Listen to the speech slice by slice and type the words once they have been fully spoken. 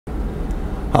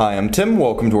Hi, I'm Tim.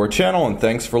 Welcome to our channel and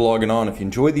thanks for logging on. If you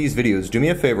enjoy these videos, do me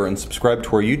a favor and subscribe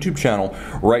to our YouTube channel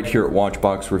right here at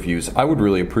Watchbox Reviews. I would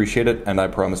really appreciate it and I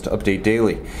promise to update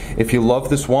daily. If you love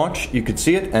this watch, you could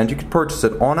see it and you could purchase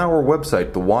it on our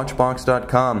website,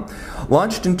 thewatchbox.com.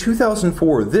 Launched in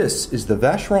 2004, this is the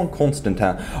Vacheron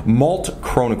Constantin Malte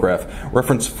Chronograph,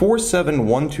 reference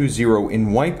 47120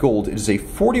 in white gold. It is a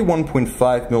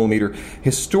 41.5mm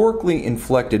historically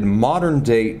inflected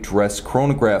modern-day dress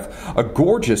chronograph, a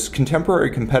gorgeous contemporary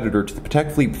competitor to the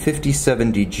Patek Philippe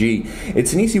 5070G.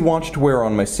 It's an easy watch to wear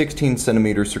on my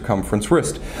 16cm circumference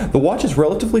wrist. The watch is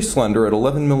relatively slender at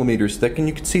 11mm thick, and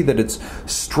you can see that its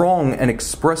strong and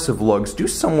expressive lugs do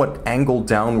somewhat angle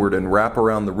downward and wrap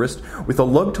around the wrist with a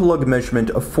lug-to-lug measurement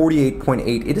of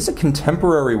 48.8. It is a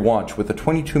contemporary watch with a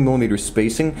 22mm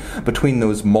spacing between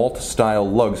those Malte-style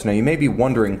lugs. Now you may be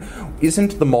wondering,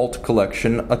 isn't the Malte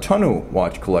collection a tonneau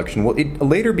watch collection? Well, it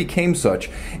later became such.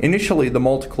 Initially, the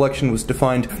Malte collection was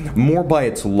defined more by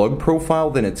its lug profile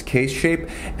than its case shape,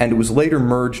 and it was later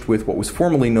merged with what was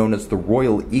formerly known as the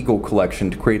Royal Eagle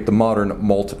collection to create the modern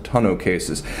Malte tonneau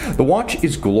cases. The watch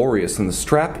is glorious and the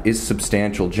strap is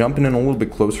substantial. Jumping in a little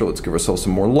bit closer, let's give ourselves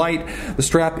some more light. The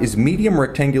strap is medium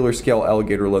rectangular scale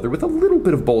alligator leather with a little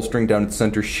bit of bolstering down its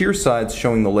center, sheer sides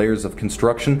showing the layers of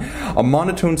construction, a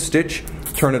monotone stitch.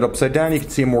 Turn it upside down, you can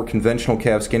see a more conventional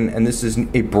calfskin, and this is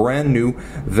a brand new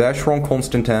Vacheron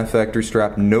Constantin factory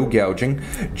strap, no gouging.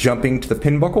 Jumping to the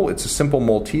pin buckle, it's a simple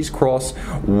Maltese cross,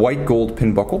 white gold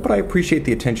pin buckle, but I appreciate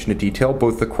the attention to detail,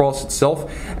 both the cross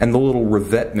itself and the little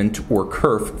revetment or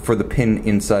kerf for the pin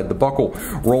inside the buckle.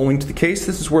 Rolling to the case,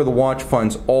 this is where the watch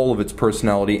finds all of its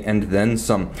personality and then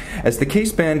some, as the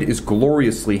case band is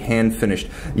gloriously hand finished.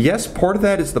 Yes, part of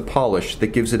that is the polish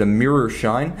that gives it a mirror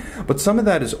shine, but some of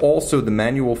that is also the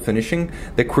manual finishing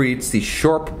that creates the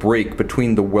sharp break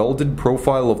between the welded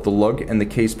profile of the lug and the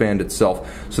case band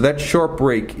itself. So that sharp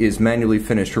break is manually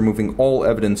finished, removing all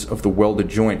evidence of the welded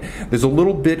joint. There's a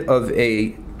little bit of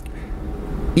a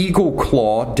eagle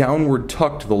claw downward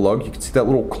tuck to the lug. You can see that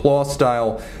little claw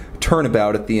style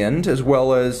turnabout at the end, as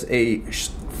well as a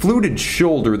fluted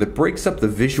shoulder that breaks up the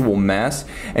visual mass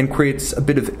and creates a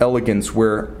bit of elegance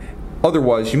where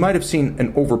otherwise you might have seen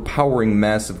an overpowering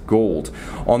mass of gold.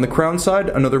 On the crown side,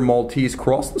 another Maltese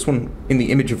cross, this one in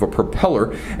the image of a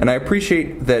propeller, and I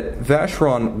appreciate that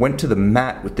Vacheron went to the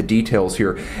mat with the details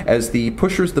here, as the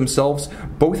pushers themselves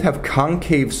both have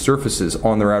concave surfaces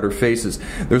on their outer faces.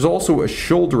 There's also a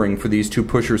shouldering for these two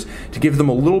pushers to give them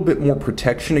a little bit more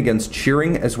protection against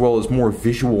shearing, as well as more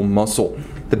visual muscle.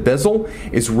 The bezel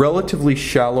is relatively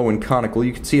shallow and conical.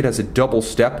 You can see it has a double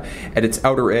step at its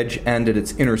outer edge and at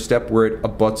its inner step where it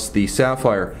abuts the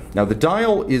sapphire. Now the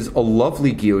dial is a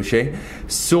lovely guilloche,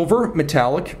 silver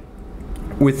metallic,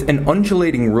 with an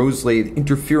undulating rose lathe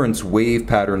interference wave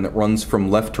pattern that runs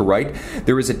from left to right.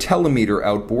 There is a telemeter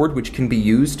outboard which can be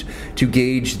used to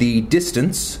gauge the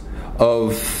distance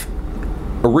of,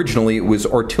 originally it was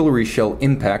artillery shell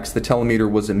impacts. The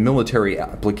telemeter was a military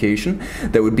application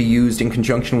that would be used in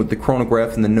conjunction with the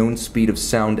chronograph and the known speed of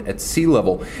sound at sea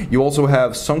level. You also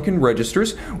have sunken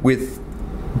registers with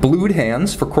blued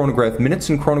hands for chronograph minutes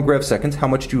and chronograph seconds. How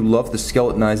much do you love the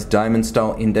skeletonized diamond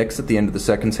style index at the end of the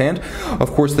seconds hand?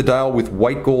 Of course, the dial with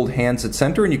white gold hands at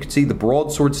center, and you can see the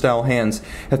broadsword style hands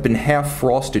have been half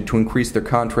frosted to increase their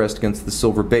contrast against the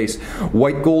silver base.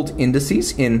 White gold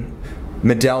indices in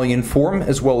medallion form,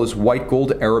 as well as white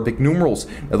gold Arabic numerals.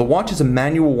 Now the watch is a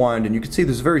manual wind, and you can see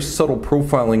there's a very subtle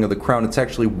profiling of the crown. It's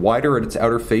actually wider at its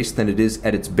outer face than it is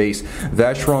at its base.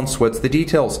 Vacheron sweats the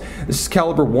details. This is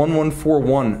caliber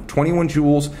 1141, 21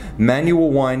 joules,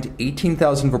 manual wind,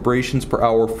 18,000 vibrations per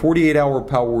hour, 48-hour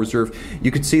power reserve.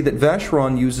 You can see that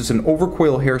Vacheron uses an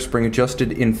overcoil hairspring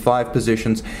adjusted in 5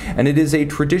 positions, and it is a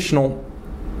traditional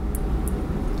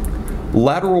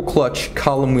lateral clutch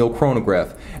column wheel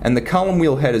chronograph, and the column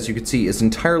wheel head, as you can see, is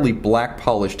entirely black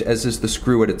polished, as is the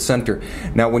screw at its center.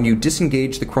 Now when you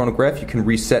disengage the chronograph, you can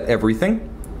reset everything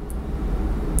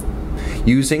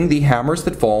using the hammers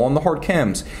that fall on the hard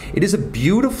cams. It is a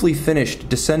beautifully finished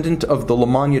descendant of the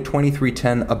Lemania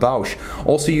 2310 Abauche,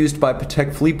 also used by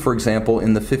Patek Philippe, for example,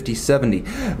 in the 5070.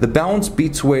 The balance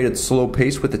beats away at its slow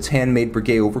pace with its handmade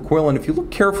Breguet overcoil, and if you look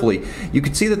carefully, you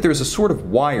can see that there's a sort of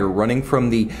wire running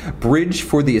from the bridge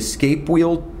for the escape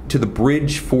wheel to the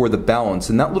bridge for the balance,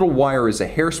 and that little wire is a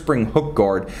hairspring hook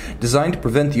guard designed to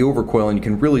prevent the overcoil, and you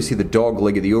can really see the dog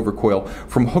leg of the overcoil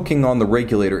from hooking on the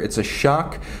regulator. It's a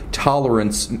shock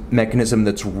tolerance mechanism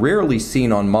that's rarely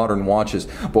seen on modern watches,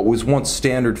 but was once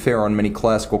standard fare on many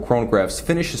classical chronographs.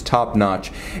 Finish is top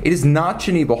notch. It is not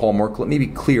Geneva hallmark, let me be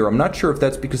clear. I'm not sure if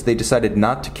that's because they decided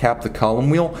not to cap the column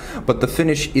wheel, but the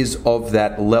finish is of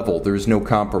that level. There's no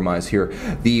compromise here.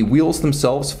 The wheels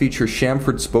themselves feature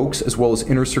chamfered spokes as well as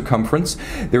inner circumference.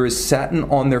 There is satin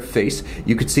on their face.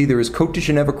 You can see there is Cote de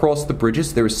Genève across the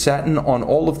bridges. There is satin on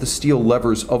all of the steel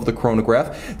levers of the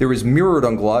chronograph. There is mirrored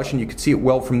anglage, and you can see it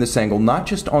well from this angle, not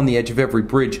just on the edge of every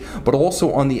bridge, but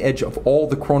also on the edge of all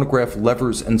the chronograph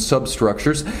levers and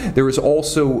substructures. There is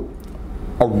also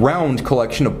a round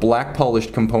collection of black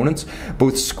polished components,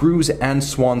 both screws and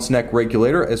swan's neck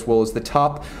regulator, as well as the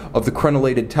top of the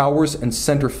crenellated towers and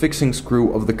center fixing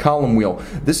screw of the column wheel.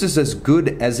 This is as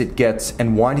good as it gets,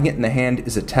 and winding it in the hand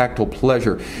is a tactile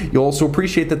pleasure. You'll also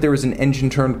appreciate that there is an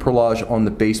engine turned perlage on the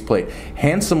base plate.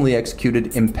 Handsomely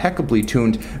executed, impeccably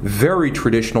tuned, very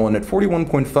traditional, and at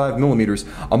 41.5 millimeters,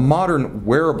 a modern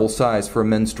wearable size for a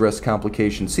men's dress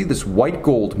complication. See this white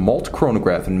gold Malte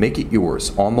chronograph and make it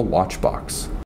yours on the watch box.